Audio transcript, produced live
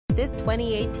This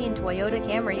 2018 Toyota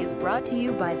Camry is brought to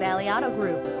you by Valley Auto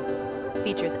Group.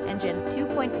 Features engine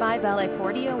 2.5 LA40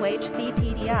 OHC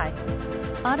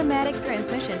TDI. Automatic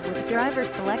transmission with driver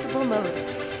selectable mode.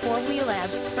 4-wheel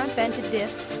ABS, front vented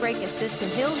discs, brake assist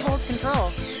and hill hold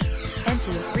control.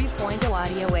 Entry 3.0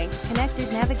 audio 8,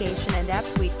 connected navigation and app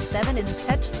suite 7-inch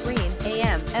touchscreen,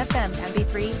 AM, FM,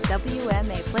 MP3,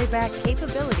 WMA playback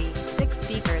capability, 6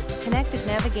 speakers, connected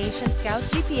navigation Scout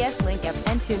GPS link app,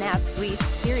 Entune app suite,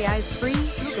 Siri's free,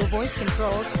 Google voice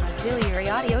controls, auxiliary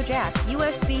audio jack,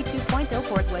 USB 2.0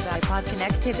 port with iPod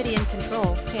connectivity and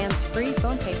control, hands-free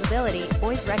phone capability,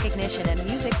 voice recognition and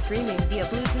music streaming via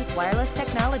Bluetooth wireless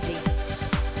technology.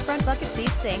 Front bucket seat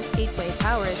sink, 8-way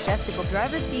power adjustable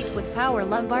driver seat with power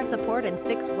lumbar support and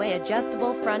 6-way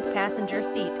adjustable front passenger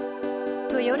seat.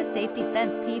 Toyota Safety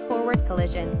Sense P forward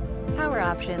collision. Power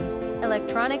options,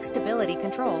 electronic stability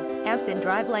control, ABS and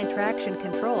driveline traction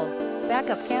control,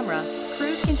 backup camera,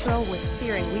 cruise control with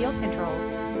steering wheel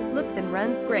controls. Looks and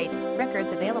runs great,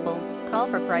 records available. Call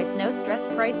for price no stress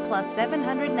price plus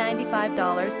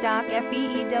 $795 doc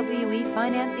FEEWE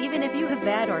finance even if you have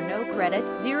bad or no credit,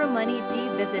 zero money D.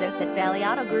 Visit us at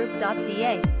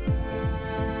valleyautogroup.ca.